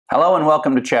Hello and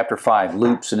welcome to Chapter 5,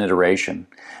 Loops and Iteration.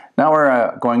 Now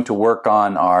we're going to work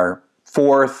on our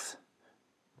fourth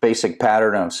basic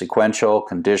pattern of sequential,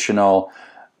 conditional,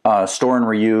 store and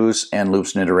reuse, and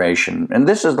loops and iteration. And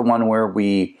this is the one where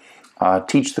we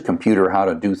teach the computer how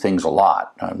to do things a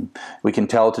lot. We can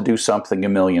tell it to do something a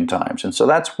million times. And so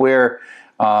that's where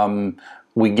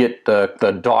we get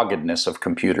the doggedness of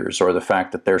computers, or the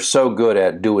fact that they're so good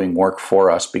at doing work for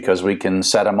us because we can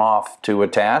set them off to a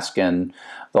task and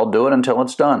they'll do it until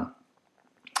it's done.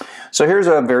 So here's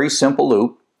a very simple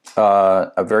loop. Let's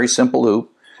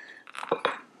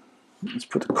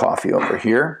put the coffee over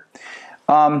here.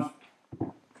 The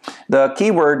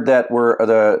keyword that we're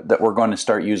going to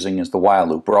start using is the while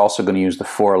loop. We're also going to use the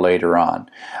for later on.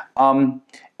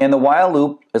 And the while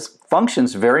loop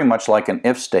functions very much like an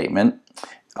if statement.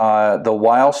 The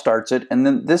while starts it, and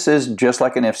then this is just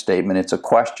like an if statement. It's a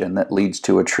question that leads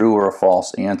to a true or a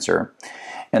false answer.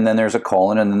 And then there's a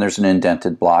colon, and then there's an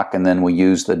indented block, and then we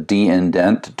use the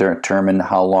de-indent to determine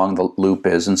how long the loop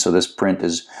is, and so this print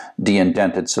is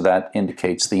de-indented, so that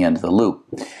indicates the end of the loop.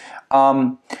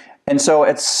 And so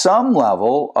at some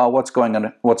level, what's going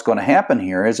to happen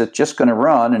here is it's just going to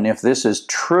run, and if this is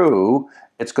true,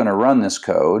 it's going to run this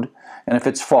code, and if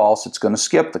it's false, it's going to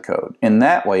skip the code. In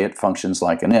that way, it functions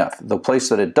like an if. The place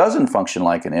that it doesn't function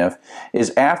like an if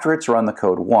is after it's run the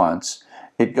code once,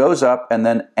 it goes up and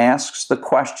then asks the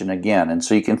question again. And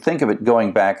so you can think of it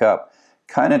going back up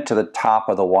kind of to the top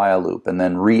of the while loop and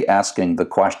then re-asking the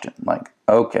question, like,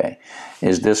 okay,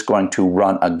 is this going to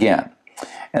run again?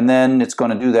 And then it's going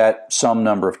to do that some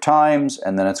number of times,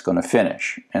 and then it's going to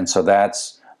finish. And so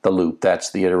that's the loop,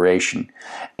 that's the iteration.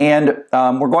 And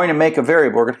we're going to make a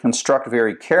variable. We're going to construct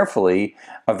very carefully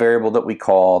a variable that we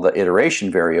call the iteration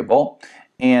variable,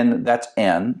 and that's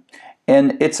n.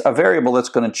 And it's a variable that's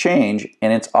going to change,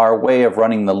 and it's our way of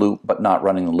running the loop, but not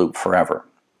running the loop forever.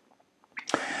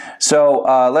 So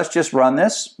let's just run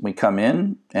this. We come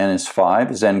in, n is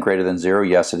 5. Is n greater than 0?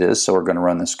 Yes, it is. So we're going to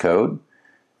run this code.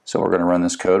 We're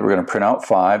going to print out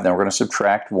 5, then we're going to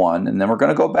subtract 1, and then we're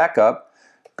going to go back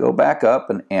up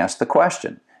and ask the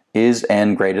question, is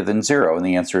n greater than 0? And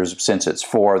the answer is, since it's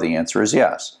 4, the answer is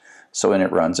yes. So then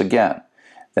it runs again.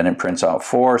 Then it prints out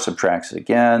 4, subtracts it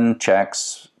again,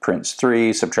 checks, prints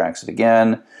 3, subtracts it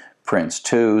again, prints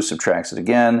 2, subtracts it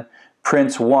again,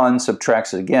 prints 1,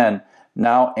 subtracts it again.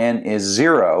 Now n is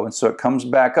 0, and so it comes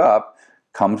back up.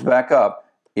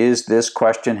 Is this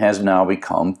question has now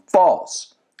become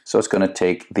false? So it's going to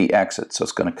take the exit. So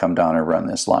it's going to come down and run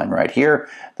this line right here.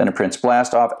 Then it prints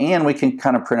blast off, and we can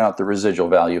kind of print out the residual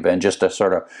value of n just to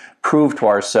sort of prove to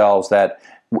ourselves that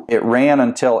it ran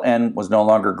until n was no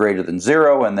longer greater than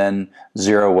 0, and then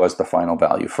 0 was the final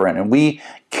value for n. And we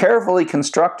carefully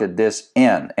constructed this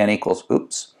n equals,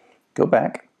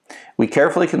 we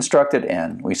carefully constructed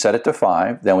n. We set it to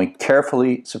 5, then we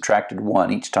carefully subtracted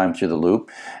 1 each time through the loop,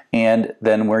 and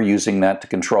then we're using that to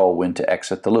control when to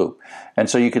exit the loop. And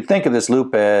so you could think of this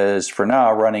loop as, for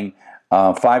now, running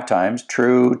 5 times,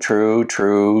 true, true,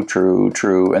 true, true,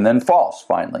 true, and then false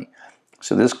finally.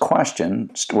 So this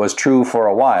question was true for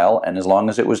a while, and as long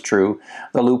as it was true,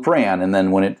 the loop ran, and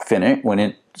then when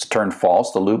it turned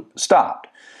false, the loop stopped.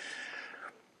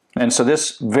 And so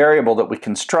this variable that we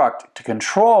construct to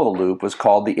control the loop was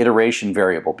called the iteration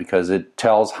variable, because it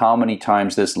tells how many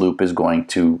times this loop is going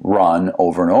to run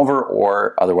over and over,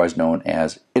 or otherwise known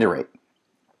as iterate.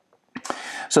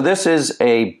 So this is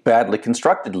a badly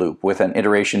constructed loop with an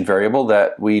iteration variable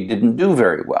that we didn't do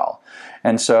very well.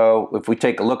 And so if we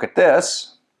take a look at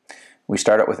this, we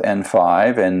start out with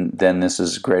n5, and then this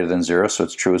is greater than 0, so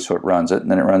it's true, so it runs it,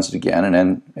 and then it runs it again, and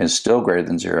n is still greater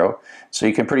than 0. So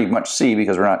you can pretty much see,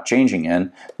 because we're not changing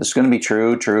n, this is going to be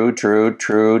true, true, true,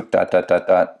 true, dot, dot, dot,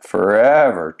 dot,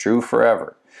 forever, true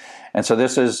forever. And so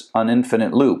this is an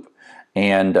infinite loop.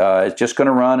 And it's just going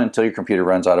to run until your computer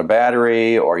runs out of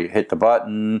battery, or you hit the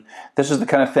button. This is the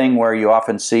kind of thing where you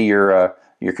often see your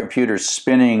computer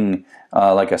spinning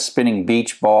like a spinning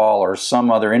beach ball, or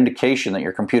some other indication that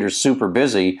your computer's super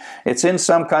busy. It's in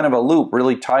some kind of a loop,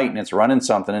 really tight, and it's running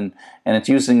something, and it's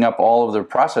using up all of the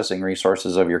processing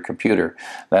resources of your computer.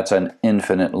 That's an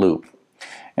infinite loop.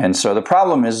 And so the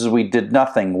problem is we did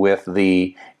nothing with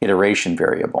the iteration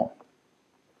variable.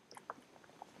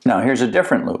 Now here's a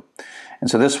different loop. And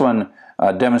so this one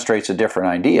demonstrates a different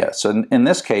idea. So in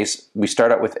this case, we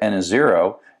start out with n is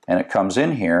 0, and it comes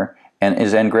in here, and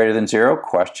is n greater than 0?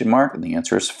 Question mark, and the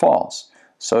answer is false.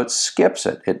 So it skips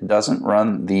it. It doesn't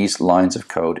run these lines of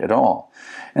code at all.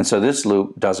 And so this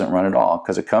loop doesn't run at all,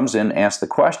 because it comes in, asks the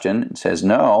question, it says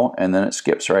no, and then it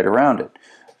skips right around it.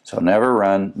 So never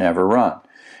run, never run.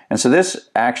 And so this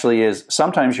actually is,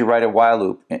 sometimes you write a while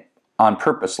loop on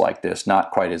purpose like this, not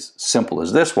quite as simple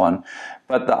as this one.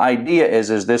 But the idea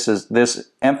is this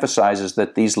emphasizes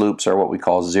that these loops are what we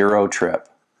call zero trip.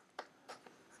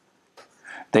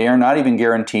 They are not even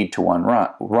guaranteed to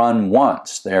run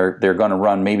once. They're going to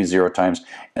run maybe 0 times.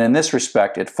 And in this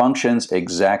respect, it functions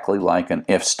exactly like an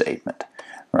if statement,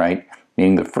 right?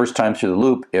 Meaning the first time through the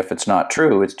loop, if it's not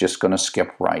true, it's just going to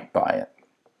skip right by it.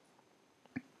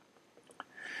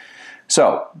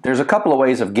 So there's a couple of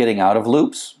ways of getting out of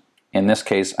loops. In this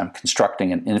case, I'm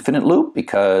constructing an infinite loop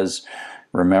because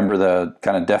remember the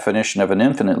kind of definition of an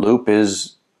infinite loop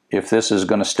is if this is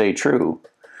going to stay true.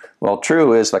 Well,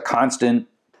 true is the constant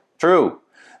true.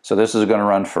 So this is going to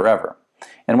run forever.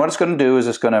 And what it's going to do is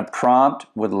it's going to prompt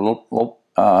with a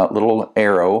little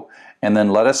arrow and then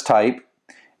let us type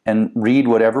and read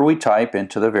whatever we type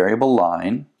into the variable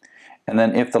line. And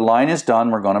then if the line is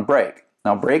done, we're going to break.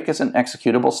 Now break is an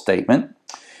executable statement.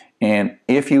 And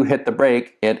if you hit the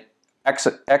break, it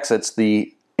exits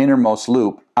the innermost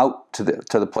loop out to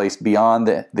the place beyond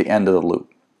the end of the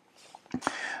loop.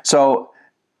 So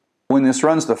when this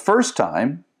runs the first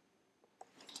time,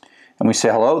 and we say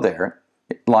hello there,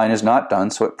 line is not done,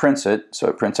 so it prints it. So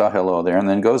it prints out hello there and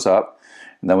then goes up.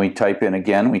 And then we type in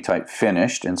again, we type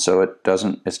finished, and so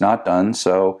it's not done,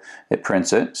 so it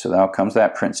prints it. So now comes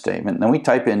that print statement. And then we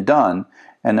type in done,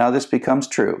 and now this becomes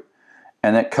true.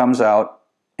 And it comes out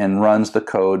and runs the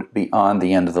code beyond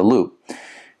the end of the loop.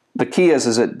 The key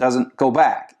is it doesn't go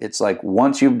back. It's like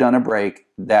once you've done a break,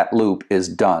 that loop is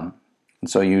done. And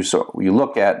so you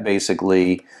look at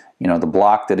basically, the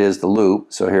block that is the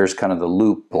loop. So here's kind of the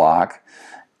loop block.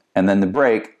 And then the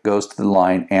break goes to the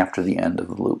line after the end of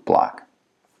the loop block.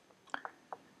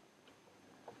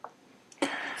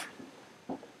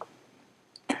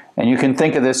 And you can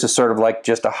think of this as sort of like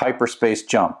just a hyperspace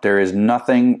jump. There is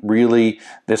nothing really,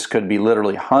 this could be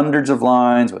literally hundreds of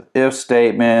lines with if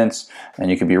statements, and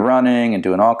you could be running and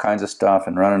doing all kinds of stuff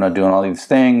and running and doing all these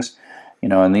things,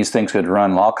 and these things could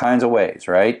run all kinds of ways,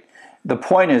 right? The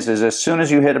point is as soon as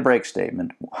you hit a break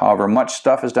statement, however much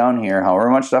stuff is down here,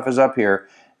 however much stuff is up here,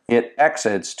 it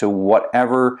exits to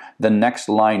whatever the next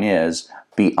line is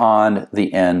beyond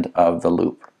the end of the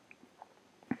loop.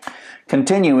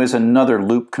 Continue is another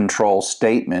loop control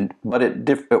statement, but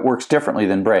it works differently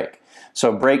than break.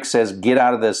 So break says get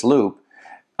out of this loop.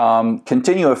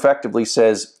 Continue effectively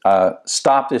says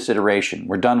stop this iteration.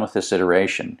 We're done with this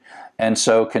iteration. And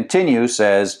so continue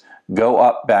says go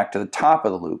up back to the top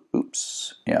of the loop.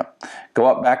 Oops. Yeah. Go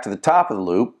up back to the top of the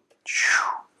loop.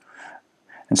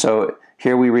 And so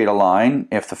here we read a line.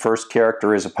 If the first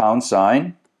character is a pound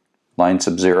sign, line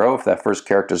sub 0, if that first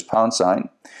character is pound sign,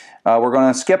 we're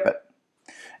going to skip it.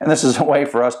 And this is a way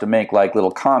for us to make like little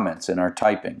comments in our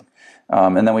typing.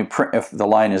 And then we print, if the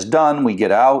line is done, we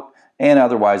get out, and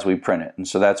otherwise we print it. And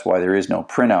so that's why there is no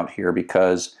printout here,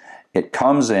 because it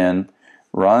comes in,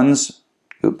 runs,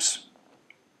 oops.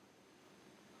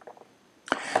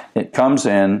 It comes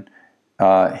in,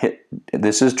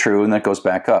 this is true, and that goes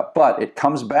back up. But it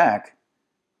comes back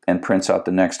and prints out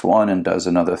the next one and does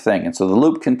another thing. And so the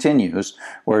loop continues,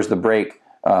 whereas the break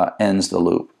ends the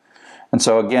loop. And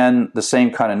so again, the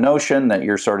same kind of notion that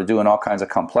you're sort of doing all kinds of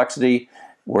complexity.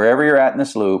 Wherever you're at in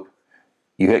this loop,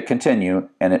 you hit continue,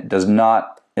 and it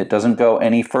doesn't go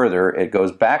any further. It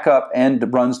goes back up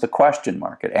and runs the question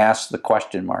mark. It asks the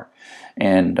question mark.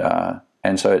 And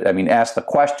so, asks the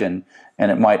question, and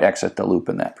it might exit the loop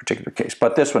in that particular case.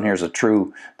 But this one here is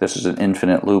this is an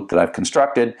infinite loop that I've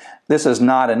constructed. This is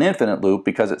not an infinite loop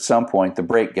because at some point the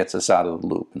break gets us out of the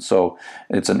loop. And so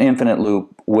it's an infinite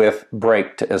loop with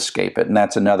break to escape it. And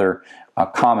that's another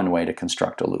common way to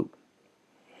construct a loop.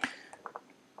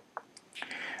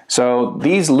 So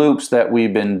these loops that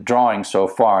we've been drawing so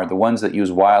far, the ones that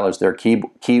use while as their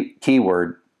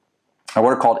keyword, are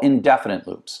what are called indefinite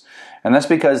loops. And that's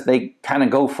because they kind of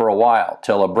go for a while,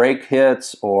 till a break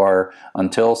hits or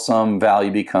until some value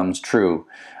becomes true.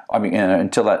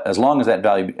 As long as that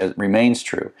value remains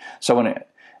true. So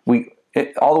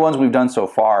all the ones we've done so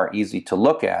far are easy to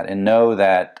look at and know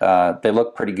that they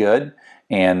look pretty good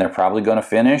and they're probably going to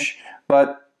finish.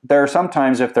 But there are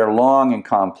sometimes, if they're long and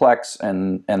complex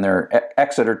and their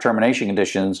exit or termination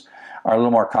conditions are a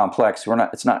little more complex,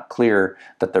 it's not clear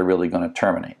that they're really going to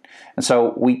terminate. And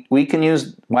so we can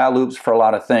use while loops for a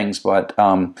lot of things, but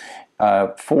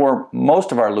for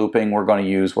most of our looping, we're going to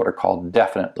use what are called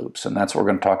definite loops, and that's what we're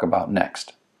going to talk about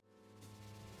next.